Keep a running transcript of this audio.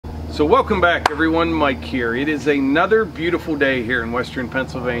So welcome back everyone, Mike here. It is another beautiful day here in Western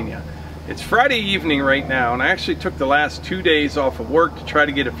Pennsylvania. It's Friday evening right now, and I actually took the last 2 days off of work to try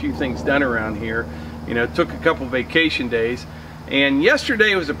to get a few things done around here. You know, took a couple vacation days, and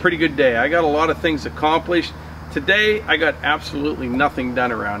yesterday was a pretty good day. I got a lot of things accomplished. Today I got absolutely nothing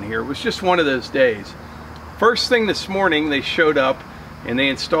done around here. It was just one of those days. First thing this morning, they showed up and they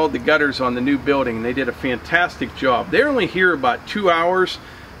installed the gutters on the new building, and they did a fantastic job. They're only here about 2 hours,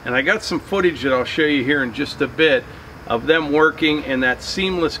 and I got some footage that I'll show you here in just a bit of them working in that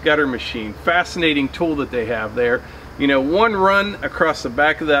seamless gutter machine. Fascinating tool that they have there. You know, one run across the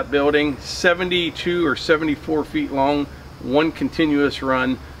back of that building, 72 or 74 feet long, one continuous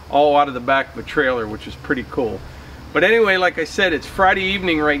run, all out of the back of a trailer, which is pretty cool. But anyway, like I said, it's Friday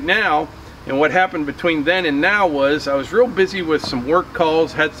evening right now, and what happened between then and now was I was real busy with some work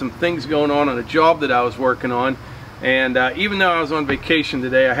calls, had some things going on a job that I was working on. And even though I was on vacation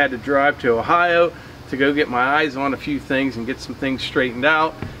today, I had to drive to Ohio to go get my eyes on a few things and get some things straightened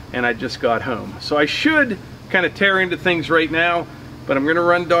out, and I just got home. So I should kind of tear into things right now, but I'm going to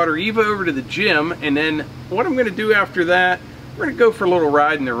run daughter Eva over to the gym, and then what I'm going to do after that, we're going to go for a little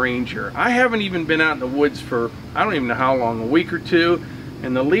ride in the Ranger. I haven't even been out in the woods for, I don't even know how long, a week or two,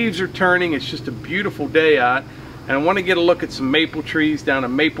 and the leaves are turning. It's just a beautiful day out. And I want to get a look at some maple trees down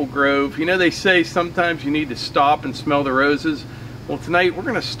in Maple Grove. You know, they say sometimes you need to stop and smell the roses. Well, tonight we're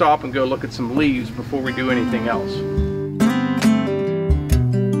going to stop and go look at some leaves before we do anything else.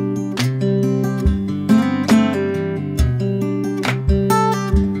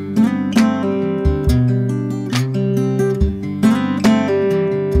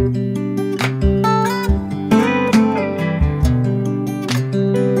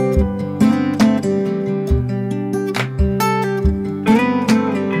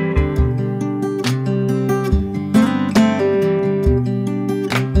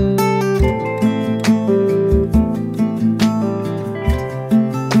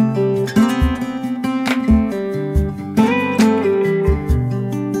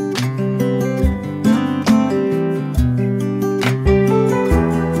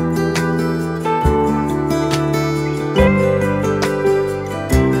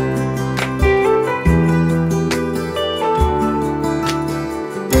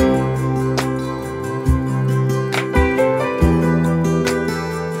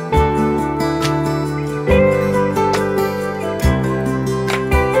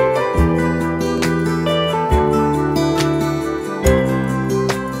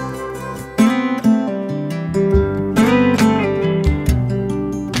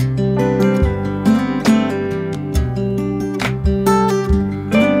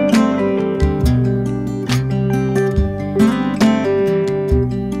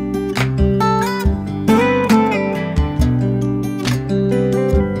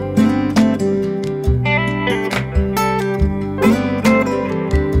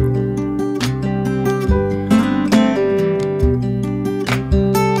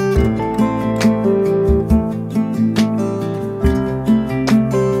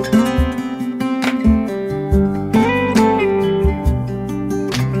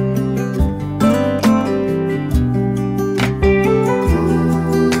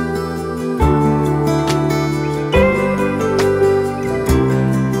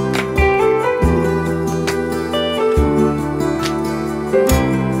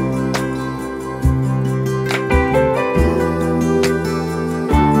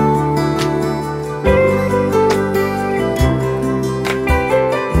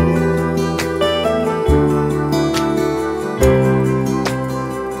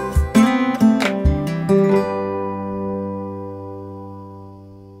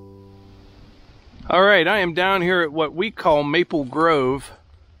 Alright, I am down here at what we call Maple Grove.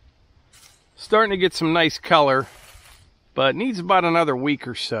 Starting to get some nice color, but needs about another week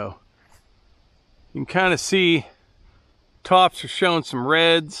or so. You can kind of see tops are showing some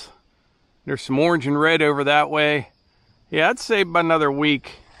reds. There's some orange and red over that way. Yeah, I'd say about another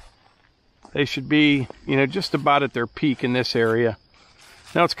week they should be, you know, just about at their peak in this area.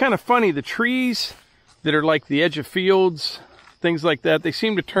 Now it's kind of funny, the trees that are like the edge of fields, things like that, they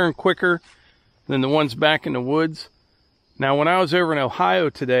seem to turn quicker than the ones back in the woods. Now when I was over in Ohio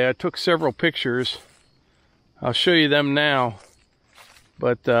today, I took several pictures. I'll show you them now.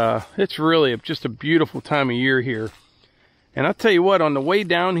 But it's really just a beautiful time of year here. And I'll tell you what, on the way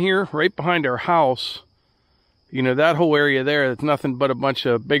down here, right behind our house, you know, that whole area there, it's nothing but a bunch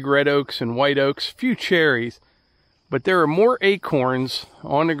of big red oaks and white oaks, few cherries. But there are more acorns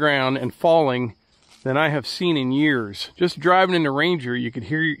on the ground and falling than I have seen in years. Just driving in the Ranger, you could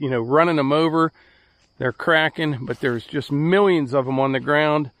hear, running them over. They're cracking, but there's just millions of them on the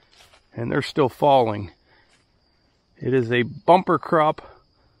ground. and they're still falling. It is a bumper crop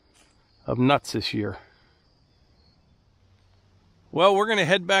of nuts this year. Well, we're going to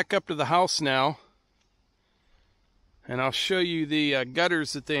head back up to the house now, and I'll show you the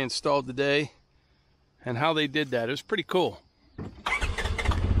gutters that they installed today and how they did that. It was pretty cool.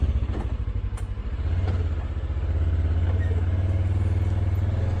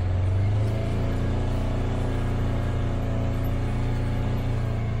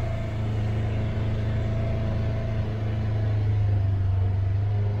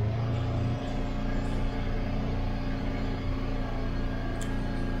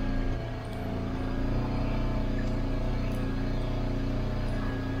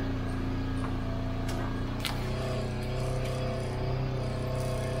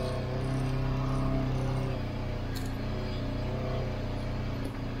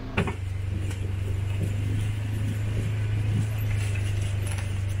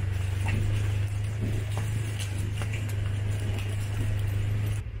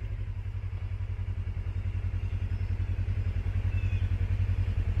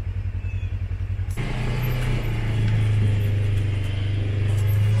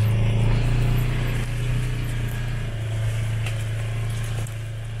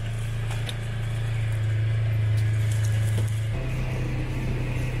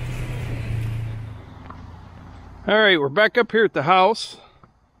 All right, we're back up here at the house.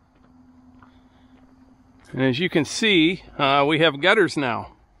 And as you can see, we have gutters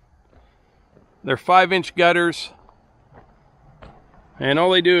now. They're 5-inch gutters. And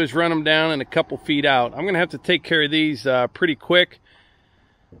all they do is run them down and a couple feet out. I'm going to have to take care of these pretty quick.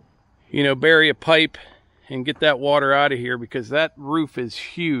 You know, bury a pipe and get that water out of here because that roof is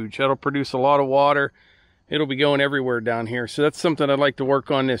huge. That'll produce a lot of water. It'll be going everywhere down here. So that's something I'd like to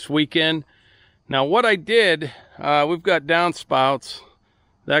work on this weekend. Now what I did, we've got downspouts,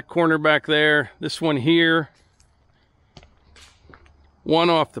 that corner back there, this one here, one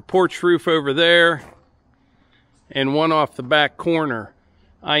off the porch roof over there, and one off the back corner.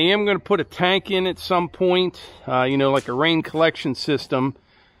 I am going to put a tank in at some point, you know, like a rain collection system,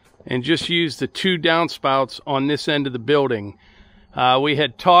 and just use the 2 downspouts on this end of the building. We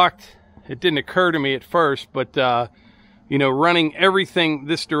had talked, it didn't occur to me at first, but you know, running everything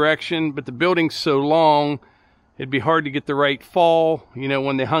this direction, but the building's so long, it'd be hard to get the right fall, you know,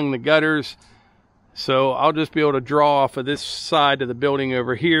 when they hung the gutters. So I'll just be able to draw off of this side of the building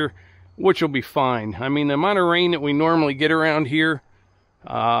over here, which will be fine. I mean, the amount of rain that we normally get around here,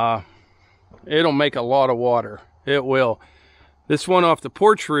 it'll make a lot of water. It will. This one off the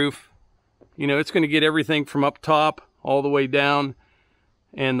porch roof, you know, it's going to get everything from up top all the way down.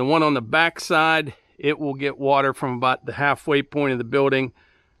 And the one on the back side, it will get water from about the halfway point of the building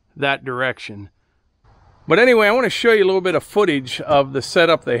that direction. But anyway, I want to show you a little bit of footage of the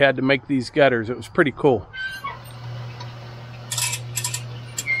setup they had to make these gutters. It was pretty cool.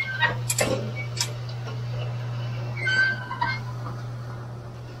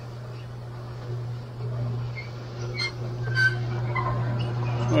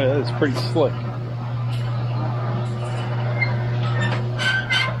 Oh, that is pretty slick.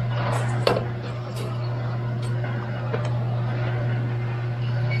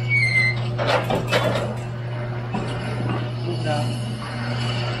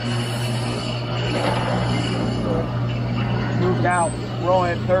 Moved out. We're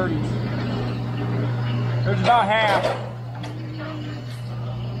only at 30. There's about half.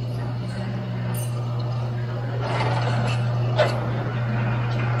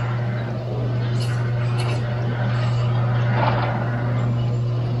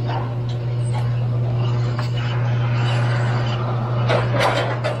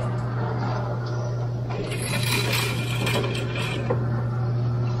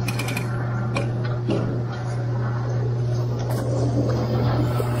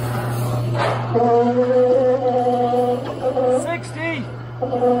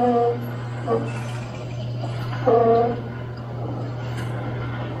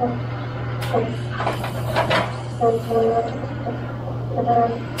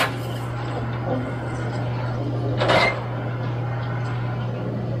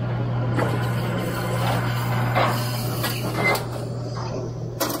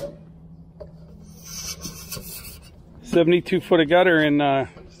 $72 foot of gutter in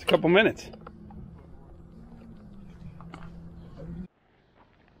just a couple minutes.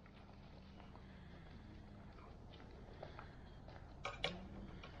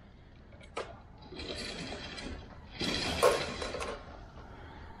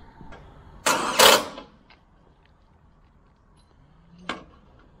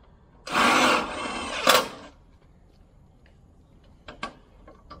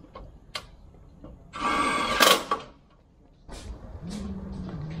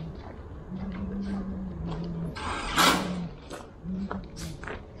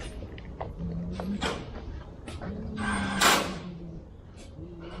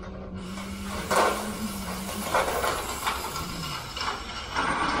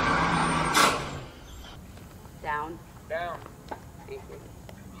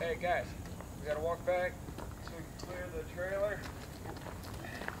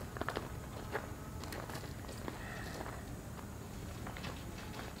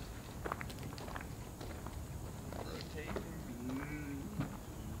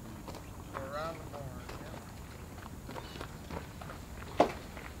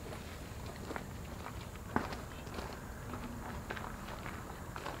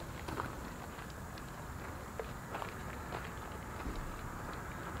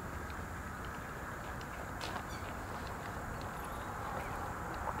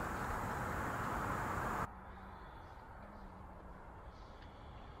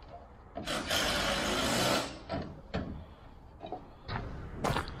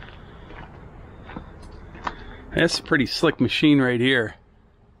 That's a pretty slick machine right here.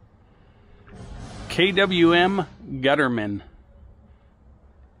 KWM Gutterman.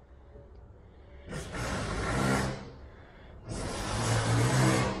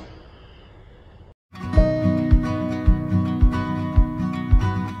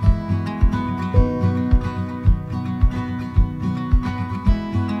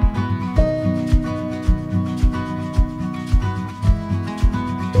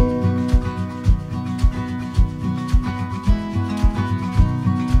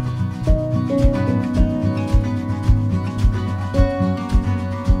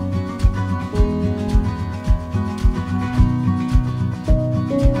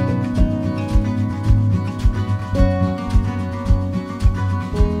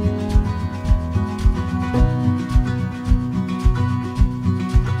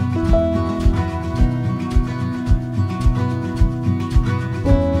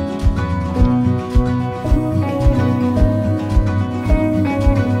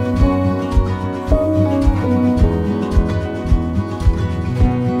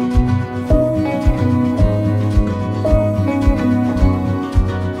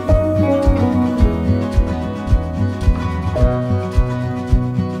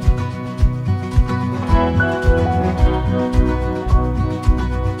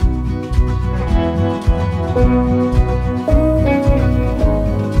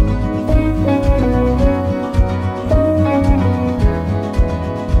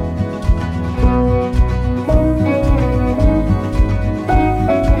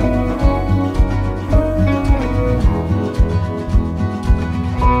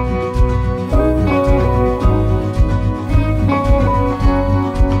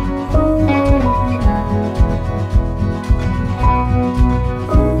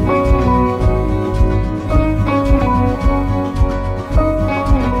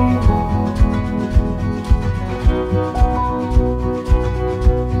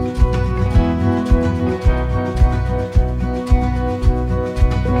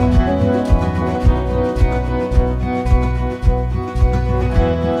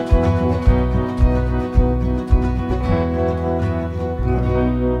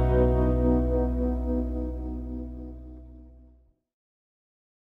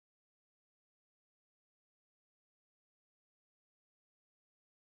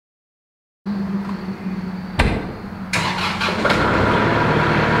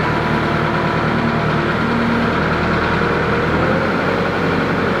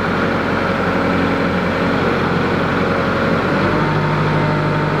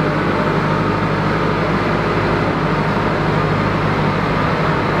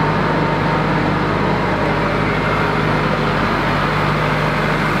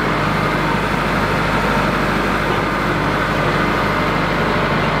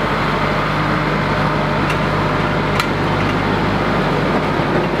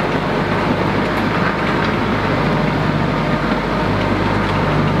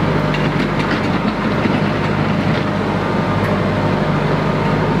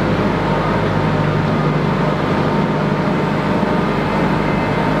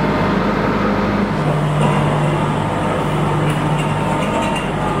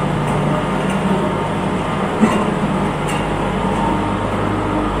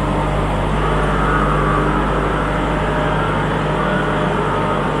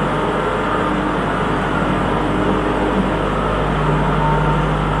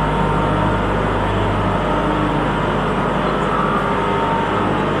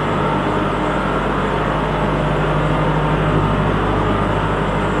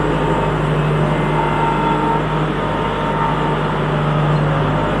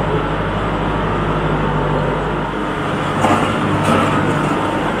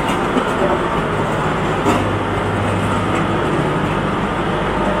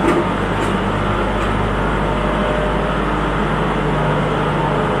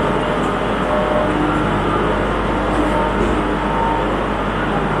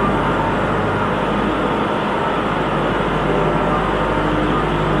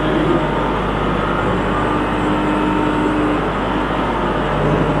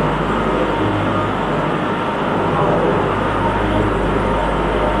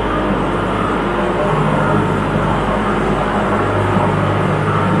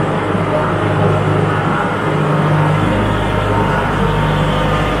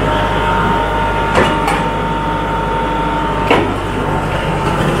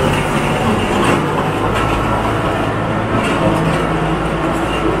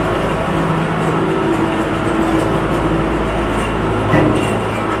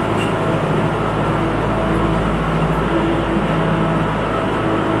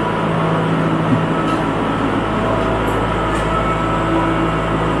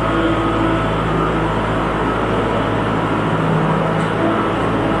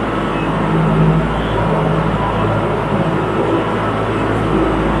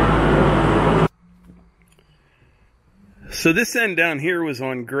 So this end down here was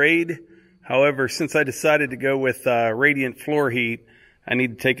on grade. However, since I decided to go with radiant floor heat, I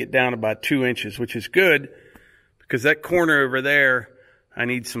need to take it down about 2 inches, which is good because that corner over there, I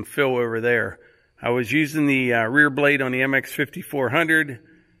need some fill over there. I was using the rear blade on the MX 5400.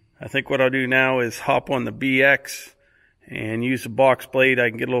 I think what I'll do now is hop on the BX and use the box blade. I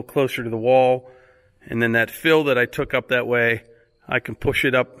can get a little closer to the wall. And then that fill that I took up that way, I can push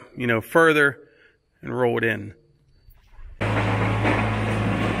it up, you know, further and roll it in.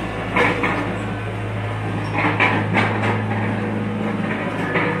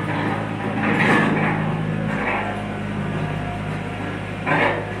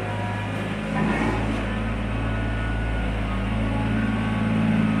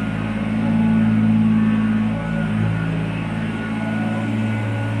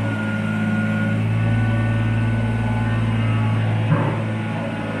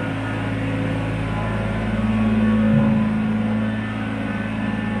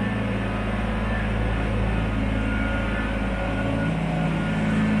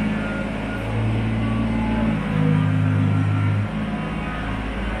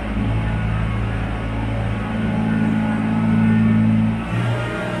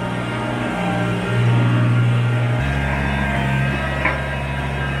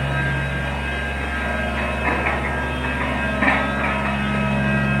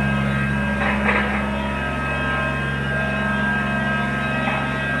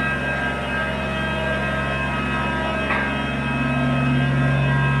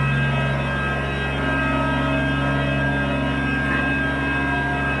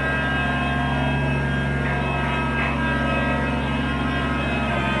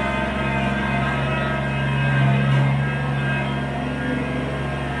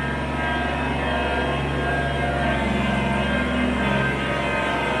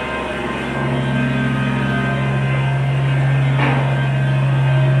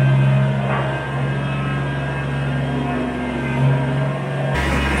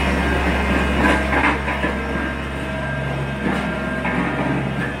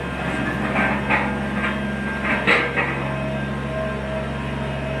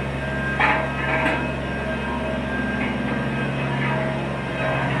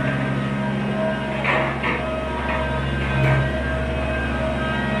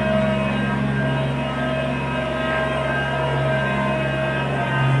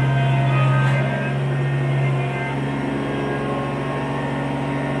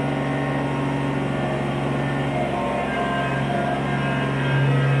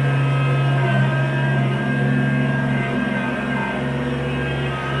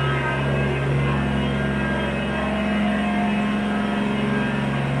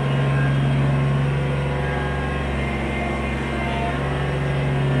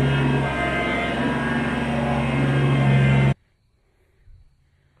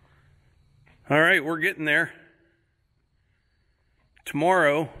 All right, we're getting there.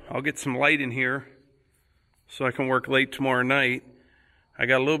 Tomorrow, I'll get some light in here so I can work late tomorrow night. I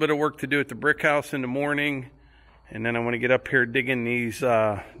got a little bit of work to do at the brick house in the morning, and then I want to get up here digging these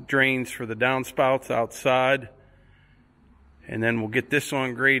drains for the downspouts outside. And then we'll get this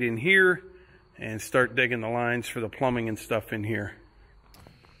on grade in here and start digging the lines for the plumbing and stuff in here.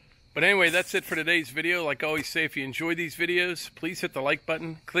 But anyway, that's it for today's video. Like I always say, if you enjoy these videos, please hit the like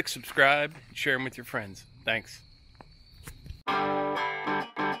button, click subscribe, and share them with your friends. Thanks.